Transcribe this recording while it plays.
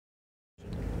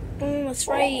That's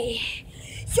right.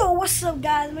 Yo, what's up,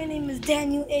 guys? My name is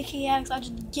Daniel, aka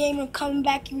Axolotl Gamer, coming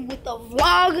back with a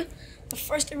vlog. The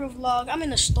first ever vlog. I'm in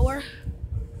the store.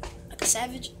 Like a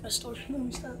savage. A store.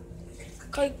 Stuff.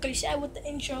 Cause you said with the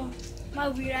intro, my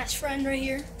weird ass friend right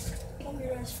here. My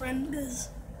weird ass friend. Because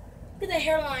look at that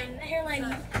hairline. That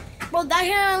hairline. Bro, that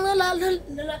hairline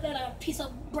look like a piece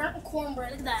of burnt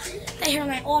cornbread. Look at that. That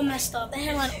hairline all messed up. That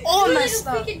hairline all messed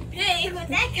up. You freaking pig with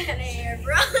that kind of hair,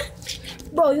 bro.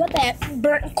 Bro, you got that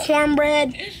burnt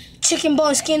cornbread, chicken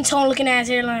bone, skin tone looking ass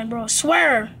hairline, bro.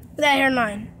 Swear. Look at that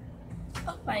hairline.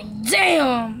 Like,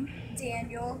 damn.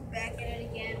 Daniel, back at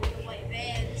it again with the white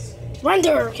Vans.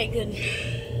 Render. Okay, good.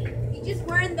 You just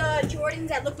wearing the Jordans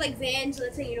that look like Vans, so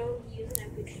that's how you don't use them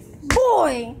good shoes.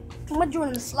 Boy, my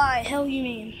Jordan slide. Hell you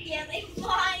mean? Yeah, they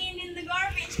flying in the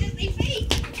garbage because they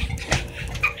fake.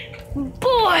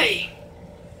 Boy.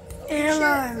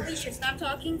 Hairline. Felicia, stop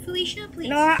talking. Felicia, please.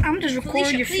 No, I'm just recording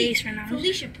Felicia, your please. face right now.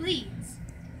 Felicia, please.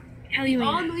 Hell you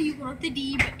I mean? know you want the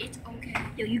D, but it's okay.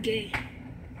 Yo, you gay.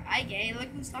 I gay. Look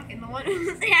who's talking. The one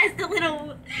who has the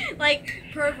little, like,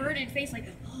 perverted face,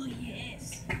 like, oh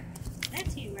yes.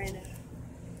 That's you right now.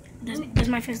 Does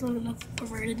my face look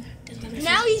perverted?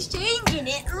 Now he's changing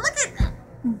it. Look at that.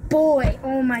 Boy,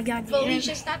 oh my God.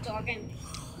 Felicia, stop talking.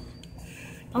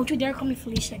 Don't you dare call me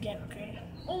Felicia again, okay?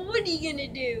 Oh, what are you gonna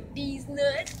do? These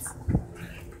nuts.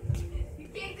 You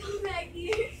can't come back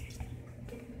here.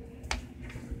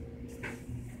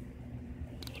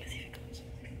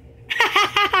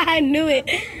 I knew it.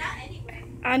 Not anyway.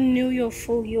 I knew you'll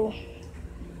fool you.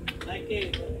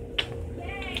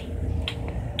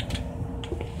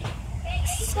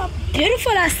 It's so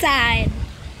beautiful outside.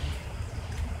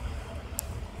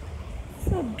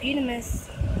 So beautiful.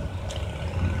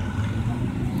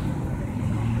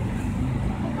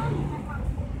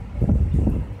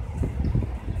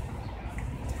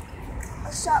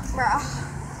 What's up, bro?